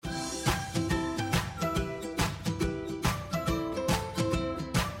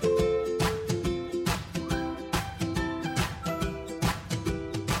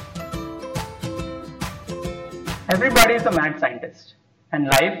Everybody is a mad scientist, and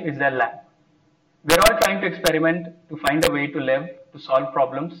life is their lab. We're all trying to experiment, to find a way to live, to solve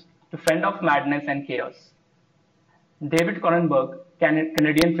problems, to fend off madness and chaos. David Cronenberg,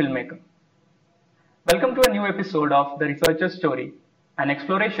 Canadian filmmaker. Welcome to a new episode of The Researcher's Story, an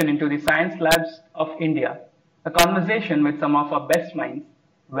exploration into the science labs of India, a conversation with some of our best minds,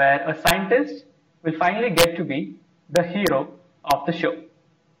 where a scientist will finally get to be the hero of the show.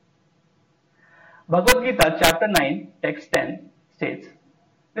 Bhagavad Gita, chapter 9, text 10 states,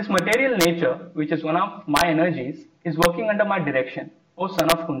 "This material nature, which is one of my energies, is working under my direction, O son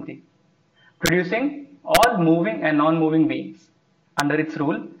of Kunti, producing all moving and non-moving beings. Under its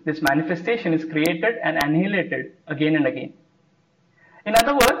rule, this manifestation is created and annihilated again and again. In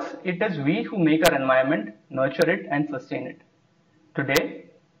other words, it is we who make our environment, nurture it, and sustain it. Today,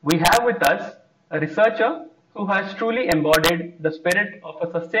 we have with us a researcher who has truly embodied the spirit of a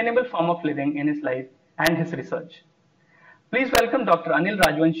sustainable form of living in his life and his research. Please welcome Dr. Anil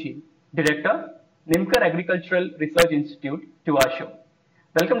Rajvanshi, Director, Nimkar Agricultural Research Institute, to our show.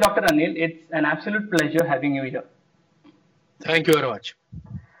 Welcome, Dr. Anil. It's an absolute pleasure having you here. Thank you very much.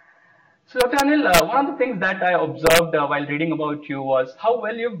 So, Dr. Anil, one of the things that I observed while reading about you was how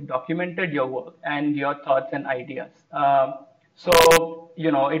well you've documented your work and your thoughts and ideas.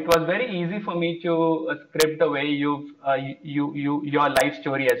 It was very easy for me to script the way your life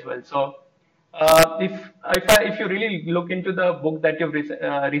story as well. So, if you really look into the book that you've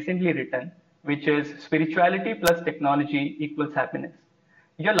recently written, which is Spirituality plus Technology equals Happiness,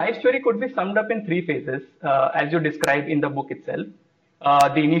 your life story could be summed up in three phases, as you describe in the book itself.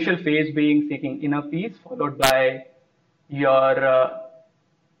 The initial phase being seeking inner peace, followed by your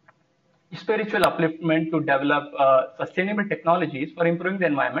spiritual upliftment to develop sustainable technologies for improving the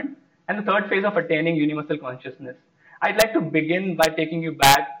environment, and the third phase of attaining universal consciousness. I'd like to begin by taking you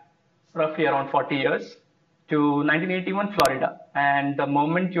back roughly around 40 years to 1981 Florida and the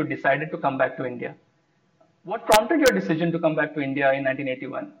moment you decided to come back to India. What prompted your decision to come back to India in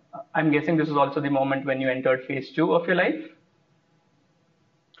 1981? I'm guessing this was also the moment when you entered phase 2 of your life?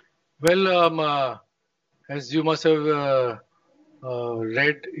 Well, as you must have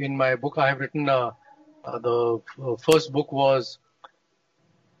read in my book, I have written the first book was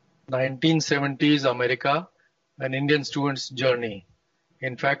 1970s America, an Indian student's journey.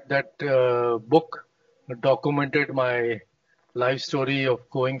 In fact, that book documented my life story of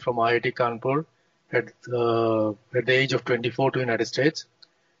going from IIT Kanpur at the age of 24 to United States,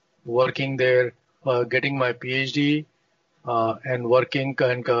 working there, getting my PhD, and working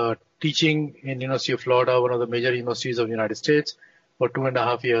and teaching in University of Florida, one of the major universities of the United States, for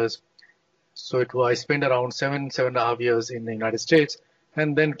 2.5 years. So I spent around 7.5 years in the United States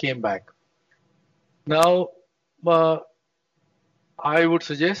and then came back. Now, I would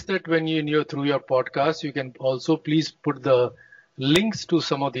suggest that when through your podcast, you can also please put the links to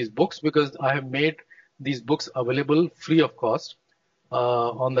some of these books, because I have made these books available free of cost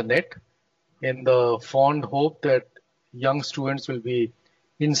on the net, in the fond hope that young students will be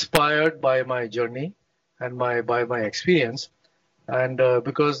inspired by my journey and by my experience. And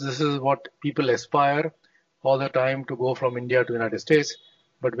because this is what people aspire all the time, to go from India to United States,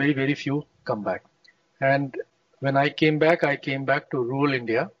 but very, very few come back. And when I came back to rural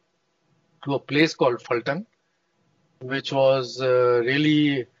India, to a place called Fulton, which was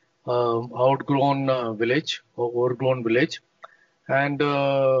really outgrown village or overgrown village. And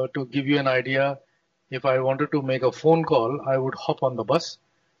to give you an idea, if I wanted to make a phone call, I would hop on the bus.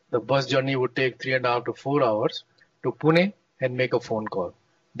 The bus journey would take 3.5 to 4 hours to Pune and make a phone call.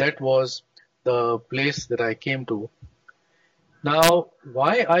 That was the place that I came to. Now,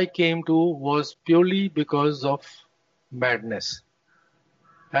 why I came to was purely because of madness,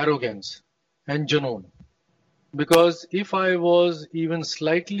 arrogance, and Junoon. Because if I was even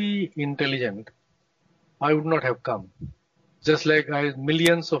slightly intelligent, I would not have come. Just like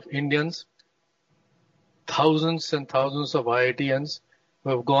millions of Indians, thousands and thousands of IITians who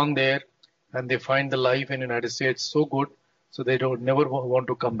have gone there and they find the life in the United States so good, so they never want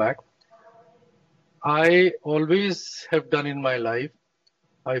to come back. I always have done in my life,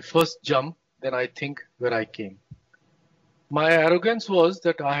 I first jump, then I think where I came. My arrogance was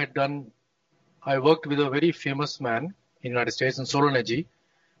that I worked with a very famous man in the United States in solar energy.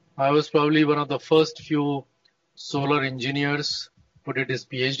 I was probably one of the first few solar engineers who did his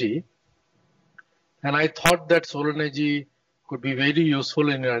PhD. And I thought that solar energy could be very useful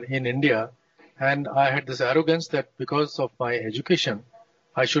in India. And I had this arrogance that because of my education,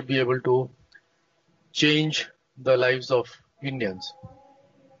 I should be able to change the lives of Indians.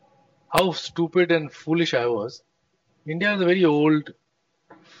 How stupid and foolish I was. India is a very old,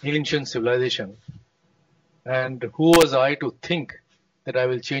 ancient civilization. And who was I to think that I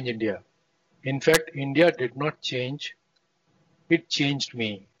will change India? In fact, India did not change, it changed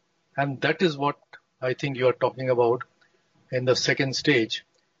me. And that is what I think you are talking about in the second stage.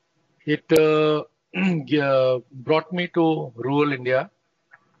 It brought me to rural India.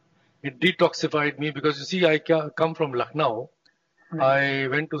 It detoxified me because you see, I come from Lucknow. Right. I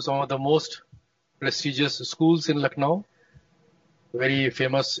went to some of the most prestigious schools in Lucknow, very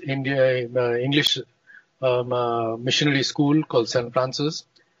famous English missionary school called St. Francis.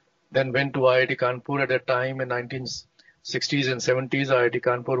 Then went to IIT Kanpur at that time in 1960s and 70s. IIT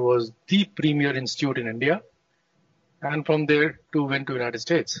Kanpur was the premier institute in India. And from there went to United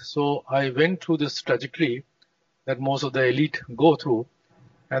States. So I went through this trajectory that most of the elite go through.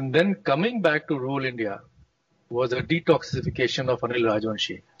 And then coming back to rural India was a detoxification of Anil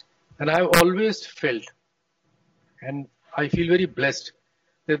Rajvanshi. And I've always felt, and I feel very blessed,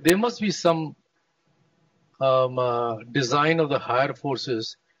 that there must be some design of the higher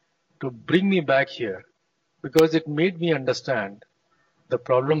forces to bring me back here, because it made me understand the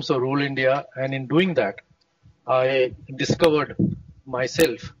problems of rural India. And in doing that, I discovered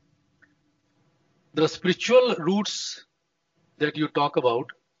myself. The spiritual roots that you talk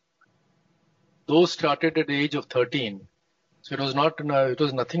about, those started at the age of 13. So it was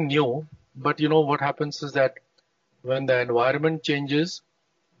nothing new. But you know what happens is that when the environment changes,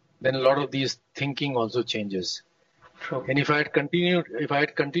 then a lot of these thinking also changes. True. And if I had continued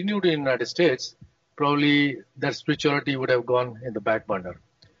in the United States, probably that spirituality would have gone in the back burner.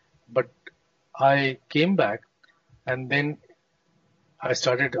 But I came back, and then I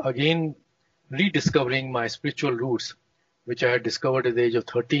started again rediscovering my spiritual roots, which I had discovered at the age of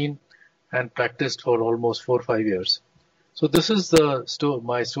 13 and practiced for almost 4 or 5 years. So this is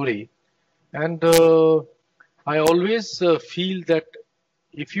my story. And I always feel that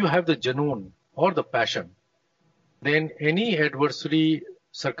if you have the genoon or the passion, then any adversary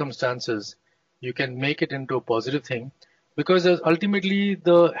circumstances, you can make it into a positive thing, because ultimately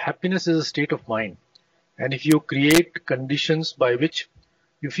the happiness is a state of mind. And if you create conditions by which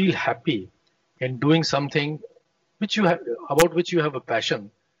you feel happy in doing something about which you have a passion,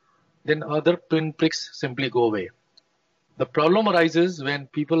 then other pinpricks simply go away. The problem arises when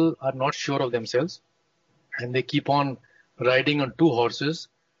people are not sure of themselves and they keep on riding on two horses.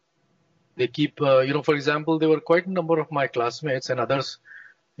 They keep, for example, there were quite a number of my classmates and others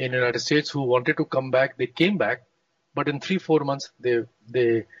in the United States who wanted to come back. They came back, but in 3-4 months,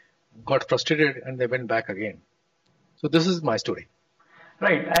 they got frustrated and they went back again. So this is my story.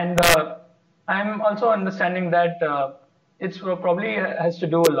 Right. And I'm also understanding that it's probably has to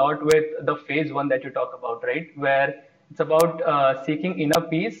do a lot with the phase one that you talk about, right? Where it's about seeking inner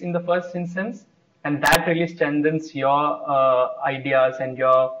peace in the first instance, and that really strengthens your ideas and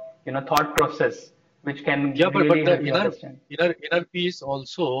your thought process, which can Yeah, but really the help you understand. inner peace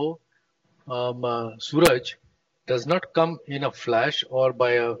also, Suraj, does not come in a flash or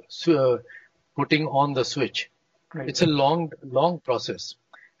by putting on the switch. Right. It's a long process.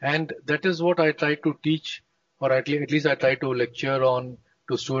 And that is what I try to teach, or at least I try to lecture on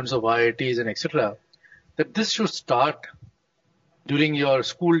to students of IITs and etc. That this should start during your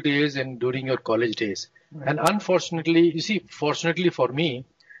school days and during your college days. Right. And unfortunately, you see, fortunately for me,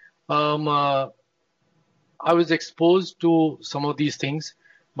 I was exposed to some of these things.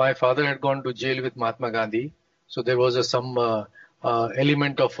 My father had gone to jail with Mahatma Gandhi, so there was some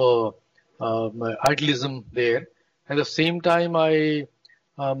element of idealism there. At the same time, I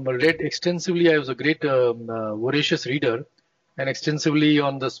read extensively. I was a great voracious reader, and extensively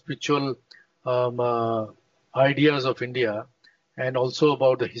on the spiritual ideas of India and also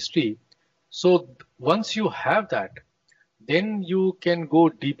about the history. So once you have that, then you can go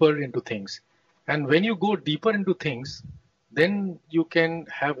deeper into things. And when you go deeper into things, then you can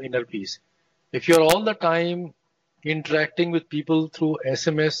have inner peace. If you're all the time interacting with people through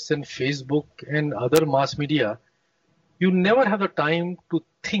SMS and Facebook and other mass media, you never have the time to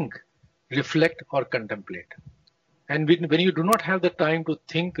think, reflect, or contemplate. And when you do not have the time to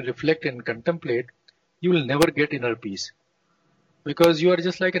think, reflect, and contemplate, you will never get inner peace. Because you are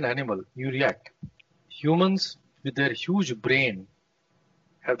just like an animal, you react. Humans, with their huge brain,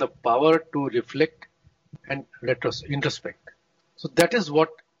 have the power to reflect and introspect. So that is what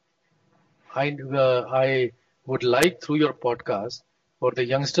I would like through your podcast for the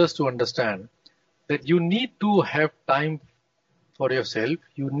youngsters to understand, that you need to have time for yourself.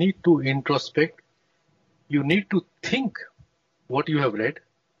 You need to introspect. You need to think what you have read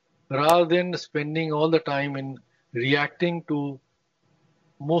rather than spending all the time in reacting to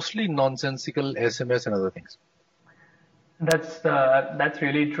mostly nonsensical SMS and other things. That's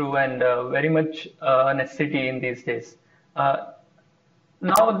really true and very much a necessity in these days. Uh,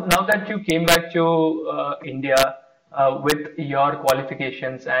 now that you came back to India with your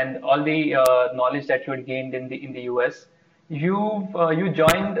qualifications and all the knowledge that you had gained in the US, you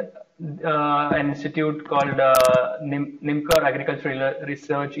joined an institute called NIMCAR Agricultural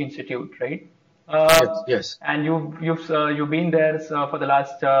Research Institute, right? Yes, yes. And you've been there for the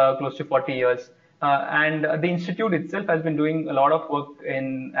last close to 40 years. And the institute itself has been doing a lot of work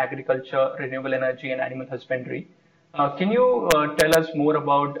in agriculture, renewable energy, and animal husbandry. Can you tell us more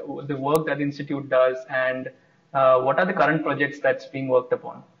about the work that the institute does and what are the current projects that's being worked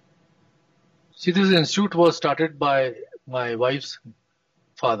upon? See, this institute was started by my wife's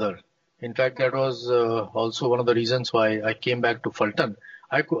father. In fact, that was also one of the reasons why I came back to Fulton.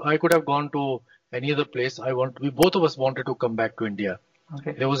 I could have gone to any other place. We both of us wanted to come back to India.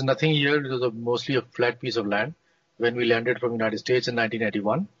 Okay. There was nothing here. It was mostly a flat piece of land when we landed from United States in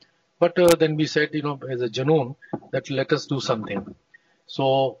 1981. But then we said, as a Janoon, that let us do something.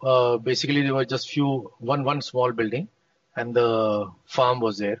 So basically, there were just one small building, and the farm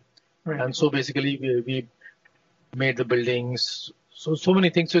was there. Right. And so basically, we made the buildings, so many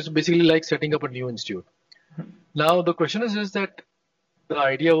things. So it's basically like setting up a new institute. Now the question is that the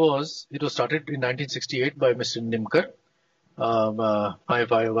idea was, it was started in 1968 by Mr. Nimkar,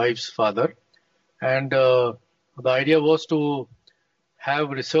 my wife's father, and the idea was to have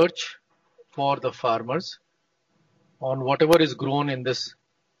research for the farmers on whatever is grown in this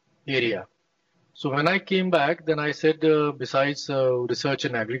area. So when I came back, then I said, besides research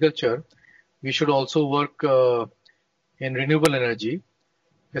in agriculture, we should also work in renewable energy,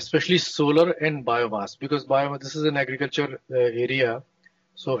 especially solar and biomass, because biomass, this is an agriculture area.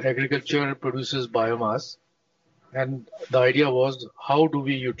 So agriculture produces biomass. And the idea was, how do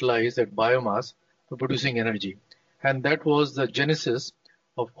we utilize that biomass for producing energy? And that was the genesis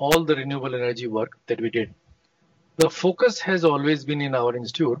of all the renewable energy work that we did. The focus has always been in our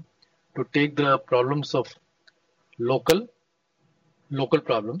institute to take the problems of local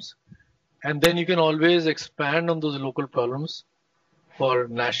problems, and then you can always expand on those local problems for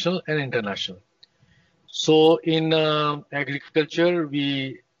national and international. So in agriculture,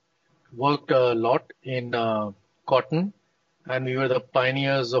 we worked a lot in cotton, and we were the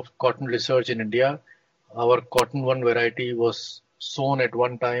pioneers of cotton research in India. Our cotton one variety was sown at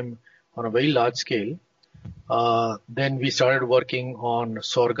one time on a very large scale. Then we started working on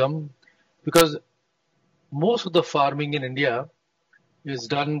sorghum, because most of the farming in India is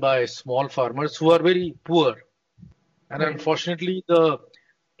done by small farmers who are very poor. And unfortunately, the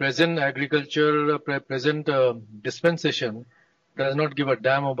present agriculture, present dispensation does not give a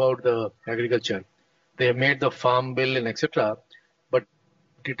damn about the agriculture. They have made the farm bill and etc. But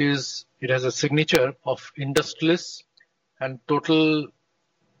it has a signature of industrialists and total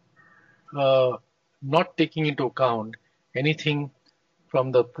not taking into account anything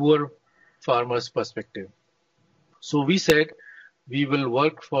from the poor farmer's perspective. So we said we will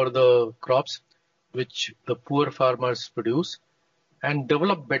work for the crops which the poor farmers produce and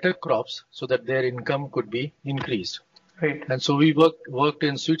develop better crops so that their income could be increased. Right. And so we worked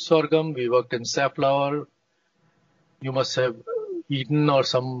in sweet sorghum, we worked in safflower. You must have eaten or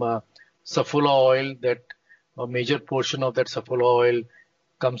some safflower oil. That a major portion of that safflower oil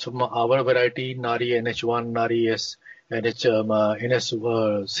comes from our variety, Nari NH1, Nari S,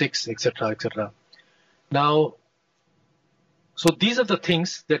 NS6, etc., etc. Now, so these are the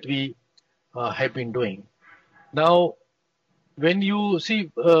things that we have been doing. Now, when you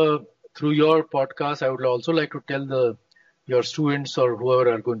see through your podcast, I would also like to tell your students or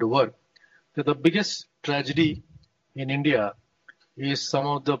whoever are going to work that the biggest tragedy in India is some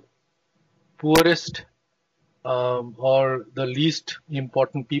of the poorest or the least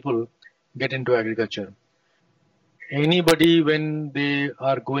important people get into agriculture. Anybody, when they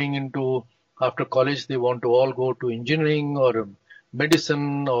are going into after college, they want to all go to engineering or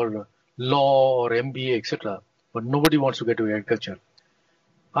medicine or law or MBA, etc. But nobody wants to get to agriculture.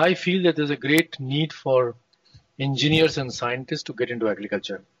 I feel that there's a great need for engineers and scientists to get into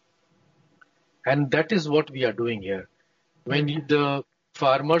agriculture. And that is what we are doing here. When the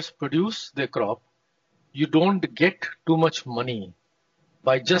farmers produce their crop, you don't get too much money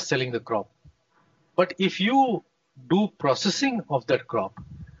by just selling the crop. But if you do processing of that crop,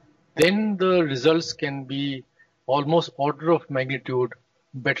 then the results can be almost order of magnitude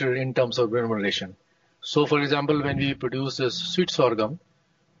better in terms of remuneration. So, for example, when we produce this sweet sorghum,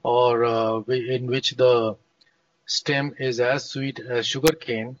 or in which the stem is as sweet as sugar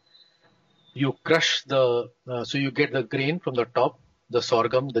cane, you crush so you get the grain from the top, the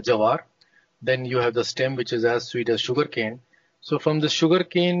sorghum, the jawar. Then you have the stem, which is as sweet as sugarcane. So from the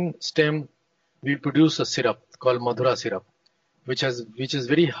sugarcane stem, we produce a syrup called Madhura syrup, which is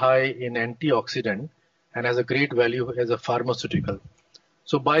very high in antioxidant and has a great value as a pharmaceutical.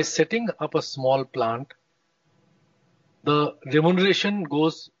 So by setting up a small plant, the remuneration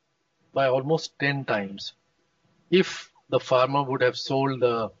goes by almost 10 times. If the farmer would have sold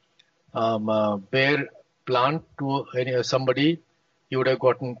the bare plant to somebody, he would have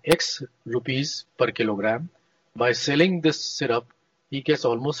gotten X rupees per kilogram. By selling this syrup, he gets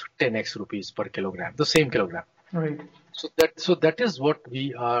almost 10x rupees per kilogram, the same kilogram. Right. So that is what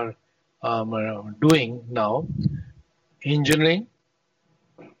we are doing now. Engineering,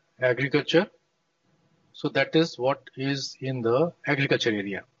 agriculture. So that is what is in the agriculture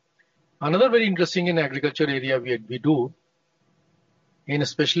area. Another very interesting in agriculture area we do,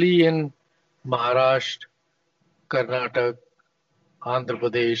 especially in Maharashtra, Karnataka, Andhra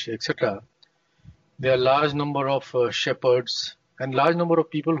Pradesh, etc. There are large number of shepherds and large number of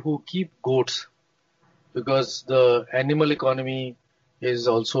people who keep goats, because the animal economy is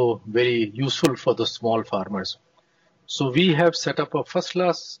also very useful for the small farmers. So we have set up a first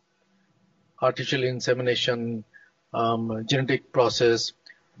class artificial insemination genetic process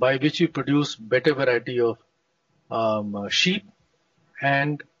by which we produce better variety of sheep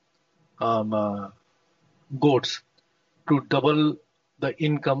and goats to double the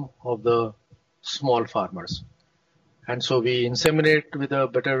income of the small farmers. And so we inseminate with a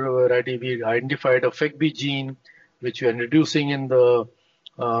better variety. We identified a FECB gene, which we are introducing in the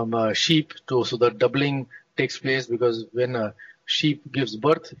sheep so that doubling takes place, because when a sheep gives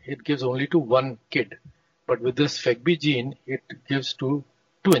birth, it gives only to one kid. But with this FECB gene, it gives to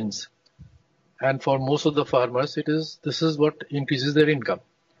twins. And for most of the farmers, this is what increases their income.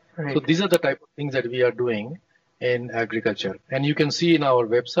 Right. So these are the type of things that we are doing in agriculture. And you can see in our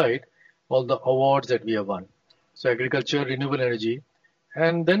website all the awards that we have won. So agriculture, renewable energy,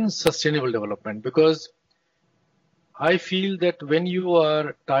 and then sustainable development. Because I feel that when you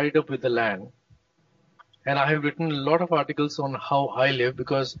are tied up with the land, and I have written a lot of articles on how I live,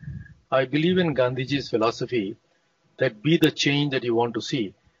 because I believe in Gandhiji's philosophy that be the change that you want to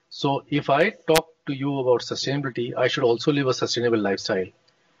see. So if I talk to you about sustainability, I should also live a sustainable lifestyle.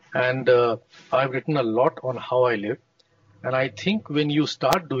 And I've written a lot on how I live. And I think when you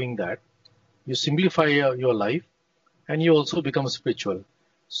start doing that, you simplify your life and you also become spiritual.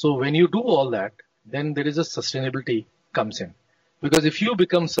 So when you do all that, then there is a sustainability comes in. Because if you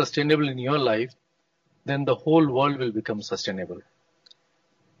become sustainable in your life, then the whole world will become sustainable.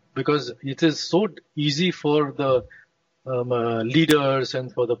 Because it is so easy for the leaders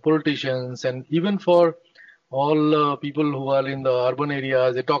and for the politicians and even for all people who are in the urban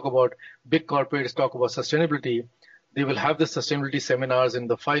areas. They talk about, big corporates talk about sustainability. They will have the sustainability seminars in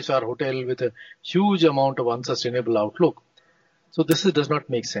the 5-star hotel with a huge amount of unsustainable outlook. So this does not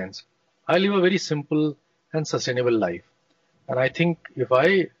make sense. I live a very simple and sustainable life. And I think if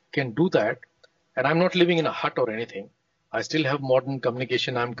I can do that, and I'm not living in a hut or anything, I still have modern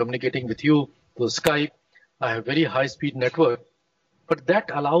communication. I'm communicating with you through Skype. I have very high speed network, but that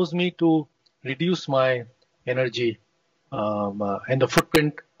allows me to reduce my energy and the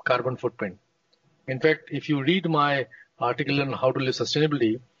footprint, carbon footprint. In fact, if you read my article on how to live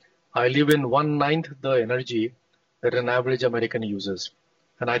sustainably, I live in 1/9 the energy that an average American uses.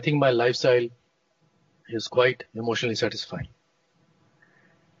 And I think my lifestyle is quite emotionally satisfying.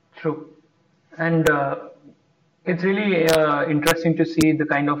 True. And it's really interesting to see the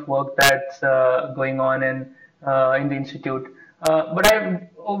kind of work that's going on in the institute. But I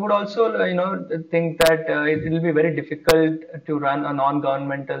would also, think that it will be very difficult to run a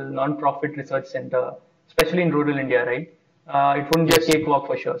non-governmental, non-profit research center, especially in rural India, right? It wouldn't be a cakewalk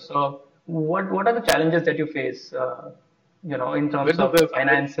for sure. So, what are the challenges that you face, in terms of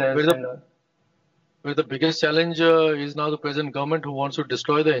finances Where the biggest challenge is now the present government, who wants to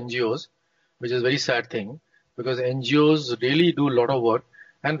destroy the NGOs, which is a very sad thing, because NGOs really do a lot of work.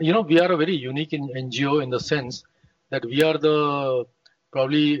 And, we are a very unique NGO in the sense that we are the,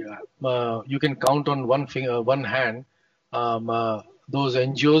 probably you can count on one hand, those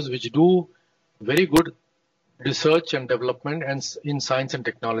NGOs which do very good research and development and in science and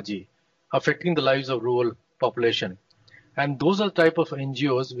technology, affecting the lives of rural population. And those are the type of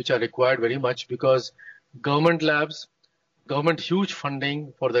NGOs which are required very much, because government labs, government huge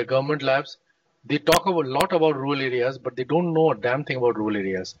funding for their government labs, they talk a lot about rural areas, but they don't know a damn thing about rural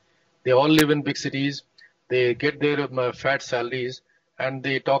areas. They all live in big cities. They get their fat salaries, and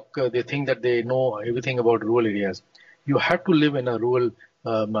they think that they know everything about rural areas. You have to live in a rural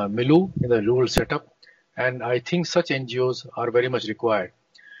milieu, in a rural setup, and I think such NGOs are very much required.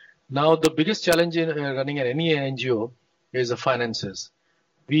 Now, the biggest challenge in running any NGO is the finances.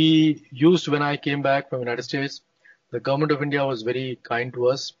 When I came back from the United States, the government of India was very kind to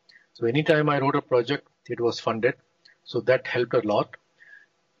us. So anytime I wrote a project, it was funded. So that helped a lot.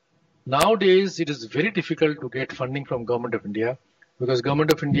 Nowadays, it is very difficult to get funding from government of India because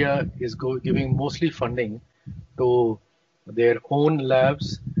government of India is giving mostly funding to their own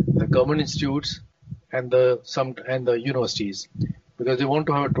labs, the government institutes, and the universities because they want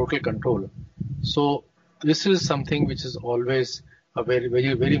to have a total control. So this is something which is always a very,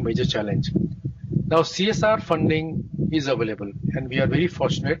 very, very major challenge. Now, CSR funding is available, and we are very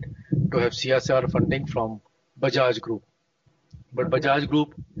fortunate to have CSR funding from Bajaj Group. But Bajaj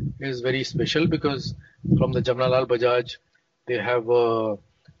Group is very special because from the Jamnalal Bajaj, they have a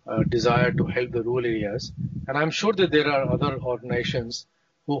desire to help the rural areas. And I'm sure that there are other organizations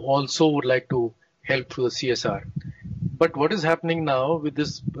who also would like to help through the CSR. But what is happening now with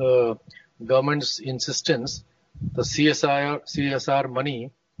this government's insistence, the CSR money,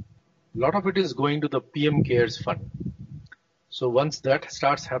 a lot of it is going to the PM Cares Fund. So once that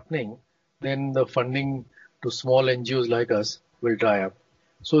starts happening, then the funding to small NGOs like us will dry up.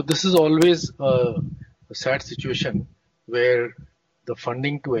 So this is always a sad situation where the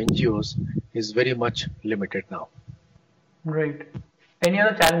funding to NGOs is very much limited now. Right. Any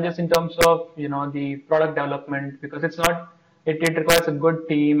other challenges in terms of the product development, because it requires a good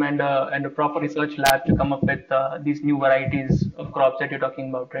team and a proper research lab to come up with these new varieties of crops that you're talking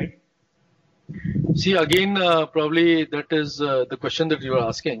about, right? See, again, probably that is the question that you are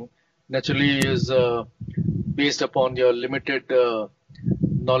asking naturally is based upon your limited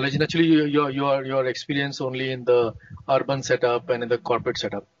knowledge. Naturally, your experience only in the urban setup and in the corporate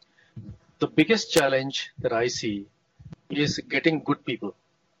setup. The biggest challenge that I see is getting good people.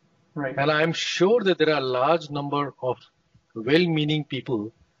 Right. And I'm sure that there are a large number of well-meaning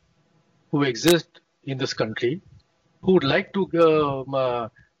people who exist in this country who would like to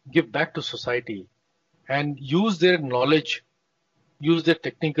give back to society and use their knowledge, use their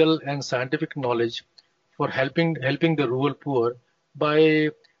technical and scientific knowledge for helping the rural poor by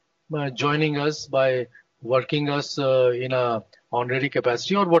joining us, by working us in a honorary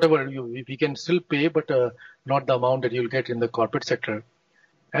capacity or whatever. We can still pay, but not the amount that you'll get in the corporate sector.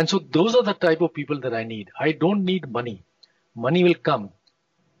 And so those are the type of people that I need. I don't need money. Money will come.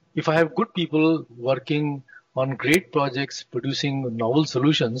 If I have good people working on great projects, producing novel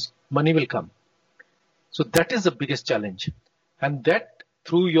solutions, money will come. So that is the biggest challenge. And that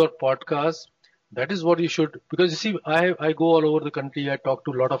through your podcast, that is what you should, because you see, I go all over the country. I talk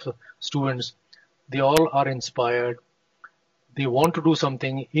to a lot of students. They all are inspired. They want to do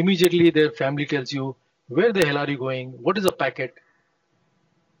something. Immediately their family tells you, where the hell are you going? What is a packet?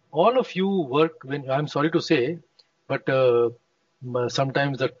 All of you work I'm sorry to say, but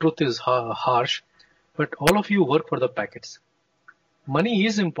sometimes the truth is harsh, but all of you work for the packets. Money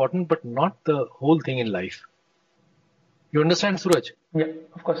is important, but not the whole thing in life. You understand, Suraj? Yeah,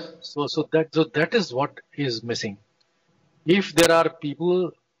 of course. So that is what is missing. If there are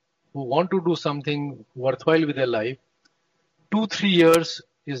people who want to do something worthwhile with their life, 2-3 years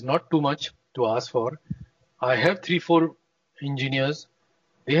is not too much to ask for. I have 3-4 engineers.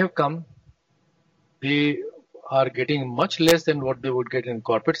 They have come. They are getting much less than what they would get in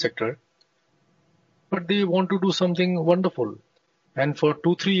corporate sector, but they want to do something wonderful. And for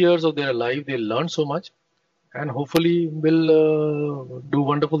 2-3 years of their life, they learn so much, and hopefully will do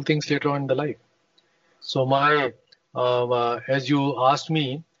wonderful things later on in the life. So as you asked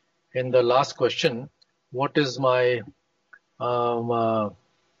me in the last question, what is my, what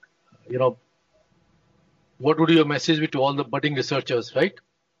would your message be to all the budding researchers, right?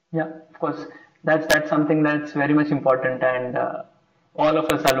 Yeah, of course. That's something that's very much important, and all of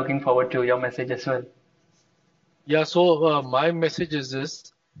us are looking forward to your message as well. Yeah, so my message is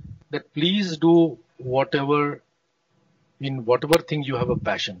this, that please do whatever thing you have a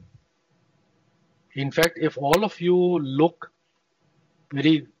passion. In fact, if all of you look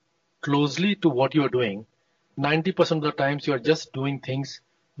very closely to what you are doing, 90% of the times you are just doing things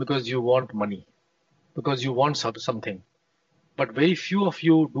because you want money, because you want something. But very few of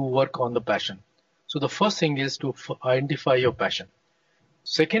you do work on the passion. So the first thing is to identify your passion.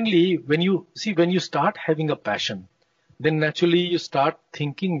 Secondly, when you start having a passion, then naturally you start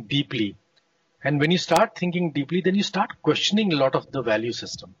thinking deeply. And when you start thinking deeply, then you start questioning a lot of the value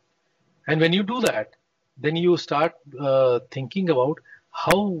system. And when you do that, then you start thinking about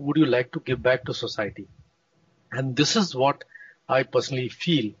how would you like to give back to society. And this is what I personally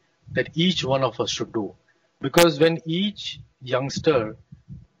feel that each one of us should do. Because when each youngster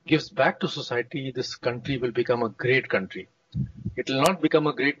gives back to society, this country will become a great country. It will not become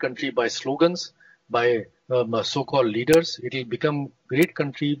a great country by slogans, by so-called leaders. It will become great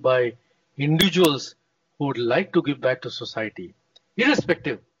country by individuals who would like to give back to society,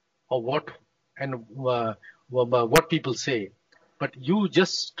 irrespective of and what people say. But you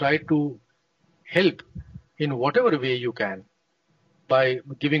just try to help in whatever way you can by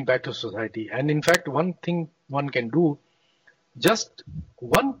giving back to society. And in fact, one thing one can do, just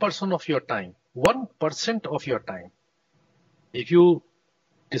 1% of your time, 1% of your time, if you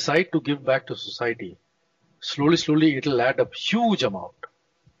decide to give back to society, slowly it'll add up huge amount.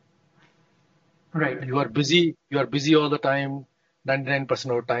 Right. You are busy all the time, 99%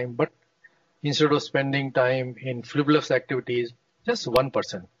 of the time, but instead of spending time in frivolous activities, just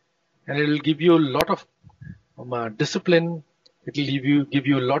 1%. And it will give you a lot of discipline. It will give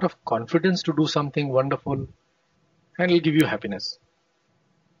you a lot of confidence to do something wonderful, and it will give you happiness.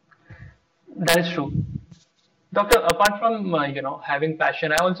 That is true. Doctor, apart from having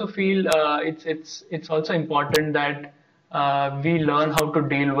passion, I also feel it's also important that we learn how to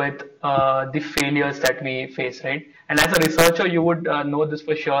deal with the failures that we face, right? And as a researcher, you would know this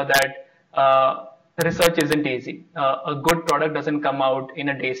for sure that research isn't easy. A good product doesn't come out in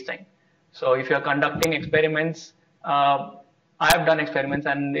a day's time. So if you're conducting experiments, I have done experiments,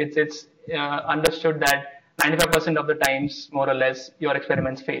 and it's understood that 95% of the times, more or less, your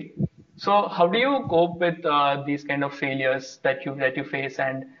experiments fail. So how do you cope with these kind of failures that you face,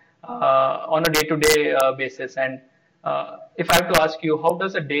 and on a day-to-day basis? And if I have to ask you, how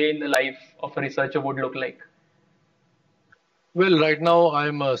does a day in the life of a researcher would look like? Well, right now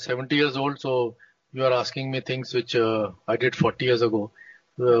I'm 70 years old, so you are asking me things which I did 40 years ago.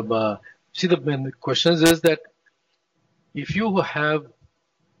 See, the question is that if you have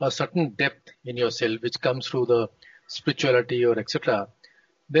a certain depth in yourself, which comes through the spirituality or etc.,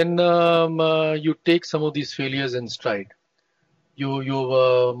 then you take some of these failures in stride. You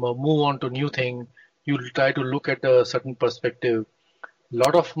move on to new thing. You try to look at a certain perspective. A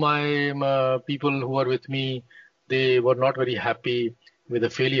lot of my people who are with me, they were not very happy with the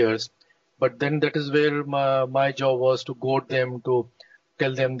failures. But then that is where my job was to goad them, to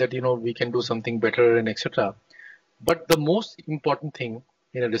tell them that we can do something better and etc. But the most important thing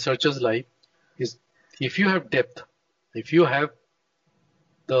in a researcher's life is, if you have depth, if you have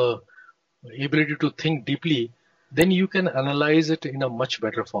the ability to think deeply, then you can analyze it in a much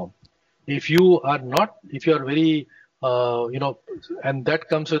better form. If you are very, and that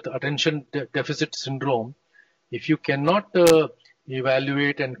comes with attention deficit syndrome. If you cannot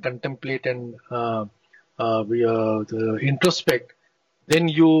evaluate and contemplate and introspect, then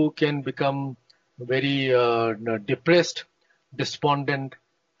you can become very depressed, despondent,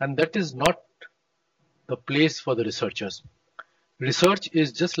 and that is not the place for the researchers. Research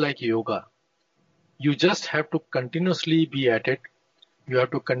is just like yoga. You just have to continuously be at it. You have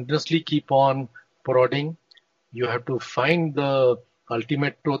to continuously keep on prodding. You have to find the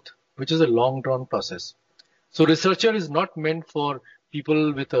ultimate truth, which is a long drawn process. So researcher is not meant for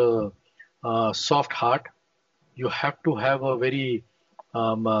people with a soft heart. You have to have a very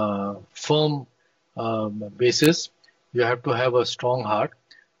firm basis. You have to have a strong heart,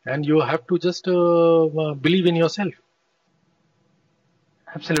 and you have to just believe in yourself.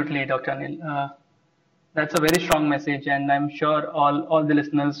 Absolutely, Dr. Anil. That's a very strong message, and I'm sure all the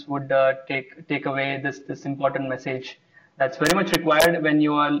listeners would take away this important message. That's very much required when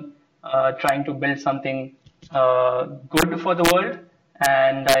you are trying to build something good for the world.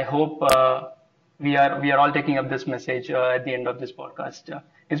 And I hope we are all taking up this message at the end of this podcast.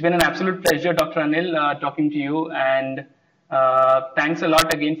 It's been an absolute pleasure, Dr. Anil, talking to you, and thanks a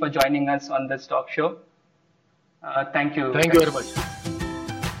lot again for joining us on this talk show. Thank you. Thank you very much.